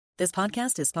This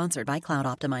podcast is sponsored by Cloud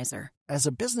Optimizer. As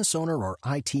a business owner or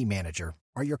IT manager,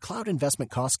 are your cloud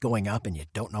investment costs going up and you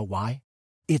don't know why?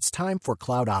 It's time for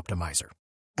Cloud Optimizer.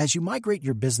 As you migrate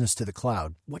your business to the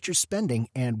cloud, what you're spending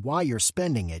and why you're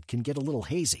spending it can get a little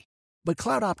hazy. But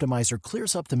Cloud Optimizer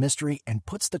clears up the mystery and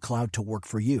puts the cloud to work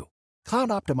for you. Cloud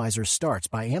Optimizer starts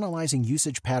by analyzing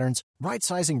usage patterns,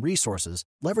 right-sizing resources,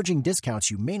 leveraging discounts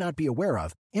you may not be aware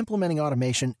of, implementing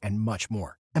automation, and much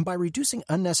more. And by reducing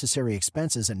unnecessary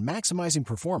expenses and maximizing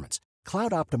performance,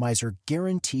 Cloud Optimizer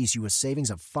guarantees you a savings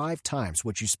of 5 times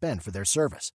what you spend for their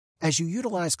service. As you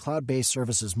utilize cloud-based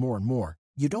services more and more,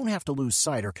 you don't have to lose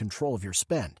sight or control of your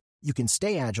spend. You can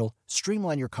stay agile,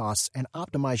 streamline your costs, and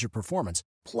optimize your performance,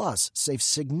 plus save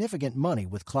significant money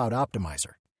with Cloud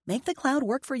Optimizer. Make the cloud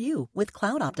work for you with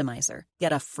Cloud Optimizer.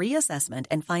 Get a free assessment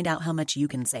and find out how much you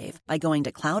can save by going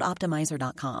to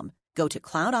cloudoptimizer.com. Go to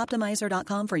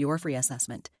cloudoptimizer.com for your free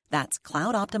assessment. That's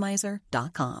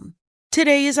cloudoptimizer.com.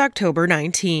 Today is October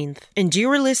 19th, and you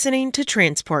are listening to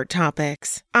Transport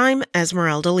Topics. I'm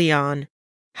Esmeralda Leon.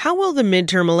 How will the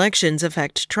midterm elections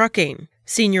affect trucking?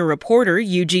 Senior reporter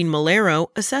Eugene Malero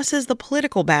assesses the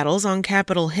political battles on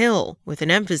Capitol Hill, with an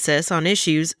emphasis on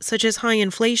issues such as high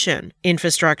inflation,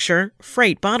 infrastructure,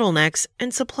 freight bottlenecks,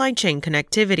 and supply chain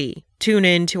connectivity. Tune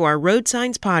in to our Road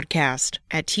Signs podcast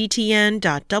at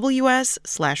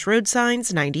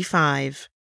ttn.ws/roadsigns95.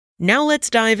 Now let's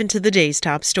dive into the day's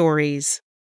top stories.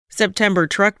 September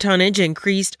truck tonnage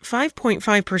increased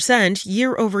 5.5%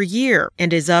 year over year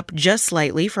and is up just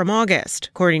slightly from August,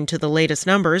 according to the latest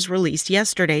numbers released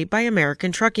yesterday by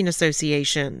American Trucking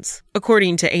Associations.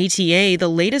 According to ATA, the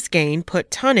latest gain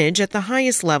put tonnage at the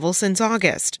highest level since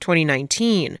August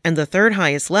 2019 and the third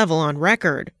highest level on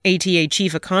record. ATA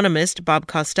chief economist Bob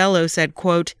Costello said,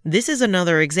 quote, "This is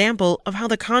another example of how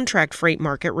the contract freight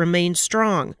market remains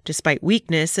strong despite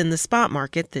weakness in the spot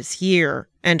market this year,"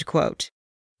 end quote.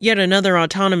 Yet another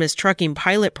autonomous trucking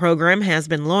pilot program has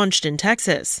been launched in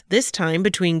Texas, this time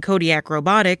between Kodiak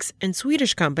Robotics and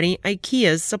Swedish company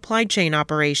IKEA's supply chain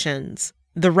operations.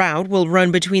 The route will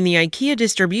run between the IKEA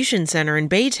distribution center in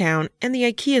Baytown and the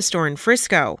IKEA store in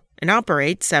Frisco and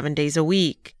operate 7 days a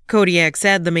week. Kodiak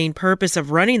said the main purpose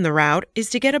of running the route is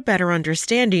to get a better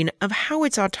understanding of how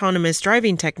its autonomous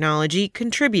driving technology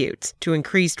contributes to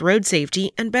increased road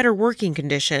safety and better working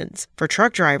conditions for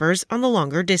truck drivers on the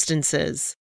longer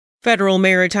distances. Federal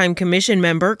Maritime Commission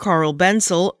member Carl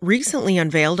Bensel recently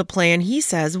unveiled a plan he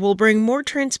says will bring more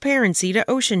transparency to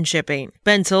ocean shipping.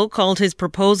 Bensel called his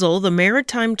proposal the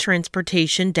Maritime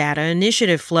Transportation Data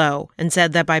Initiative Flow and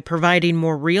said that by providing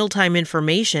more real-time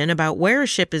information about where a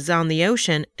ship is on the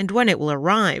ocean and when it will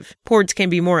arrive, ports can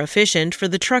be more efficient for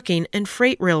the trucking and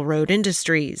freight railroad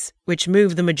industries, which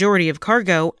move the majority of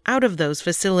cargo out of those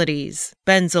facilities.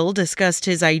 Bensel discussed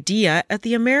his idea at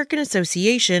the American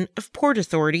Association of Port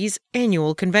Authorities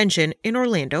annual convention in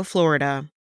Orlando, Florida.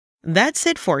 That's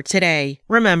it for today.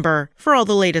 Remember, for all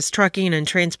the latest trucking and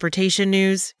transportation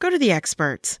news, go to the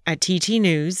experts at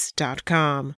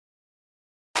ttnews.com.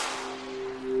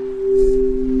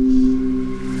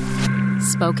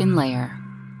 Spoken Layer.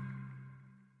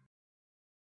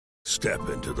 Step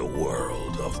into the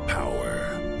world of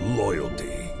power, loyalty,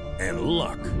 and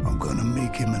luck. I'm gonna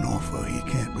make him an offer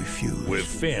he can't refuse. With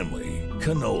family,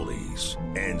 cannolis,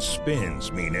 and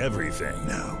spins mean everything.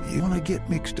 Now, you wanna get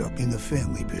mixed up in the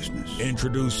family business.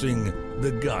 Introducing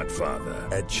The Godfather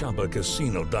at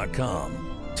ChumbaCasino.com.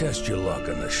 Test your luck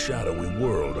in the shadowy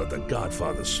world of The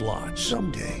Godfather slot.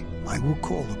 Someday, I will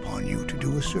call upon you to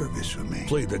do a service for me.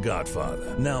 Play The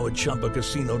Godfather, now at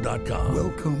ChumbaCasino.com.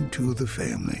 Welcome to the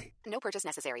family. No purchase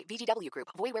necessary. VGW Group.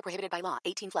 Void where prohibited by law.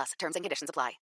 18+. Terms and conditions apply.